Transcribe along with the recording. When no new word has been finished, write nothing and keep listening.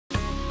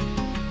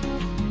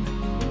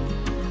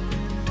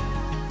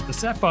The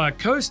Sapphire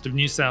Coast of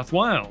New South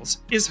Wales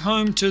is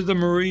home to the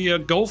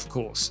Moruya Golf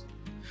Course.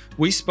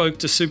 We spoke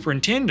to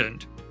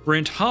Superintendent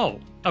Brent Hull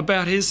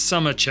about his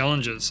summer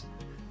challenges.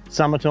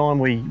 Summertime,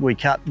 we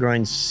cut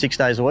greens 6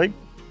 days a week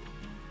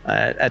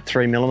at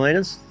 3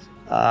 millimetres.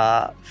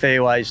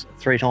 Fairways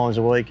 3 times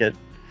a week at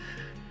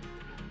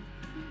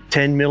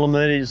 10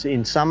 millimetres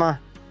in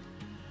summer.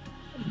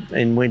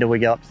 In winter, we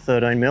go up to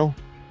 13 mil.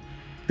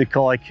 The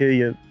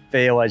Kaikuya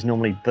fairways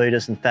normally beat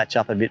us and thatch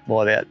up a bit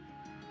by about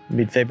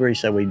mid-February,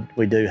 so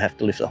we do have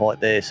to lift the height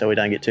there so we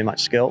don't get too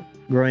much scalp.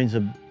 Greens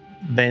are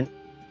bent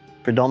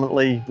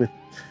predominantly with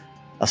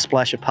a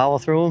splash of power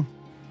through them.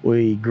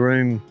 We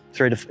groom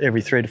every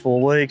 3 to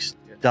 4 weeks,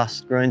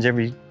 dust greens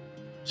every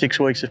 6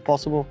 weeks if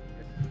possible,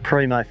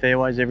 pre-mow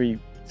fairways every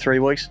 3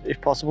 weeks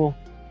if possible.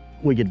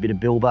 We get a bit of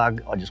bill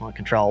bug, I just want to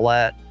control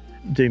that.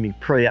 Do me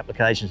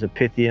pre-applications of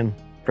Pythium,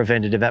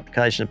 preventative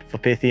application for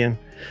Pythium,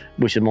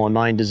 which is my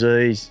main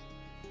disease.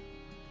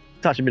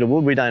 Touch a bit of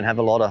wood, we don't have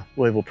a lot of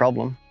weevil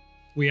problem.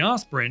 We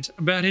asked Brent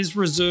about his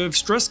reserve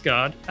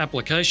Stressgard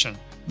application.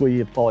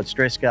 We applied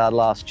Stressgard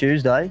last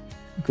Tuesday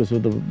because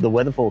of the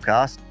weather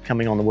forecast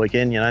coming on the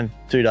weekend,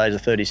 2 days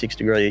of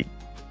 36-degree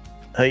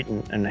heat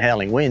and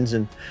howling winds,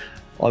 and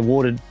I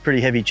watered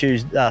pretty heavy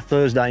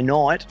Thursday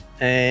night,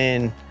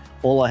 and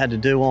all I had to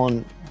do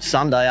on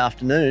Saturday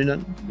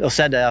afternoon,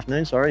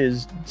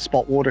 is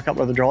spot water a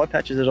couple of the dry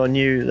patches that I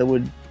knew that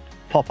would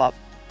pop up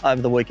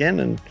over the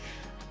weekend, and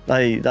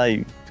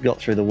they got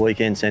through the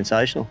weekend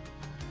sensational.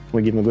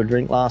 We gave them a good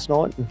drink last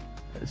night, and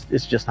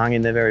it's just hung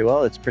in there very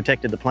well. It's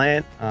protected the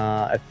plant.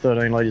 At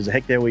 13 litres a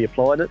hectare we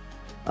applied it.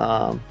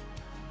 I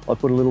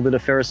put a little bit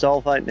of ferrous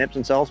sulphate and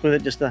Epsom salts with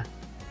it just to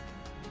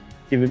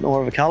give it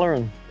more of a colour,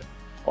 and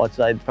I'd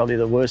say probably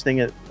the worst thing,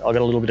 I got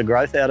a little bit of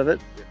growth out of it,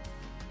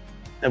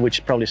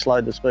 which probably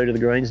slowed the speed of the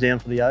greens down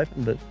for the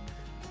open, but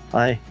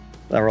hey,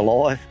 they were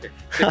alive.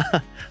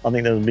 I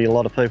think there would be a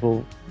lot of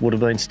people would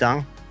have been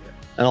stung,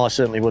 and I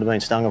certainly would have been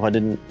stung if I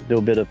didn't do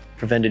a bit of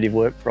preventative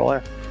work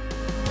prior.